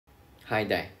Hi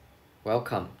there,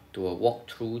 welcome to a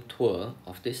walkthrough tour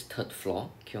of this third floor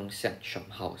Keong Saik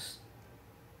Shophouse.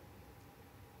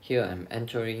 Here I'm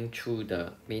entering through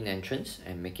the main entrance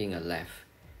and making a left,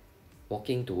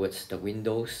 walking towards the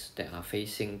windows that are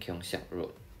facing Keong Saik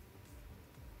Road.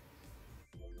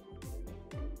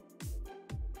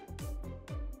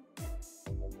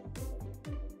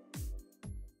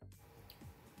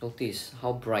 Notice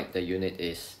how bright the unit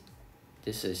is.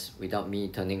 This is without me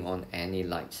turning on any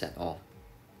lights at all.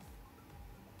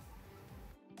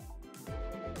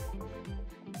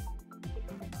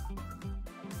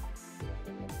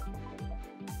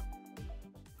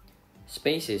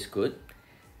 Space is good.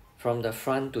 From the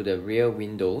front to the rear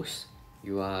windows,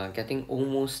 you are getting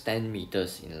almost 10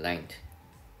 meters in length.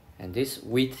 And this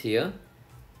width here,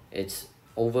 it's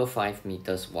over 5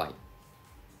 meters wide.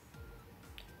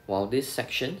 While this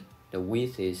section, the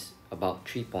width is about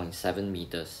 3.7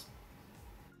 meters.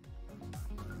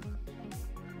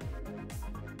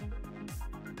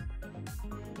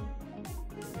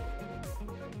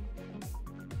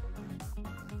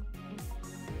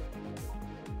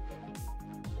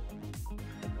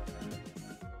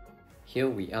 Here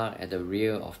we are at the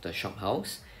rear of the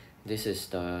shophouse. This is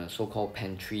the so-called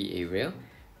pantry area.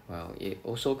 Well, it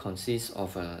also consists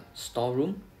of a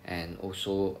storeroom and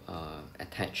also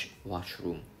attached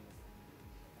washroom.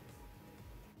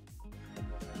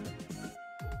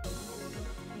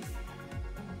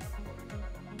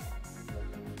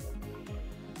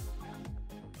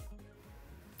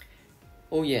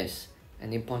 Oh yes,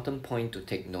 an important point to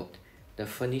take note. The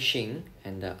furnishing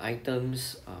and the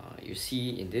items you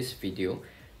see in this video,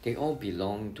 they all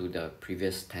belong to the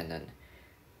previous tenant.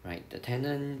 Right, the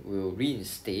tenant will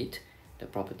reinstate the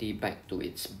property back to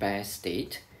its bare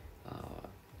state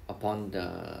upon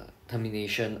the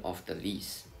termination of the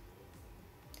lease.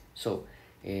 So,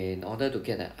 in order to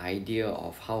get an idea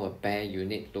of how a bare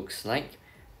unit looks like,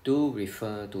 do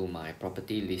refer to my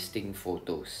property listing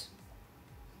photos.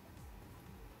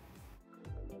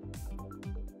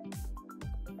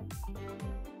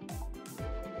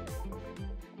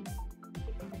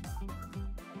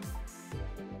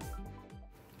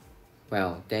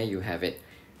 Well, there you have it.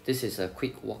 This is a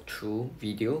quick walkthrough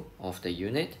video of the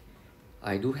unit.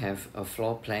 I do have a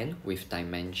floor plan with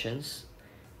dimensions.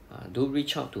 Do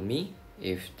reach out to me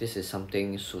if this is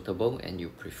something suitable and you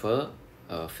prefer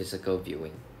a physical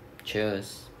viewing.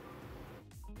 Cheers!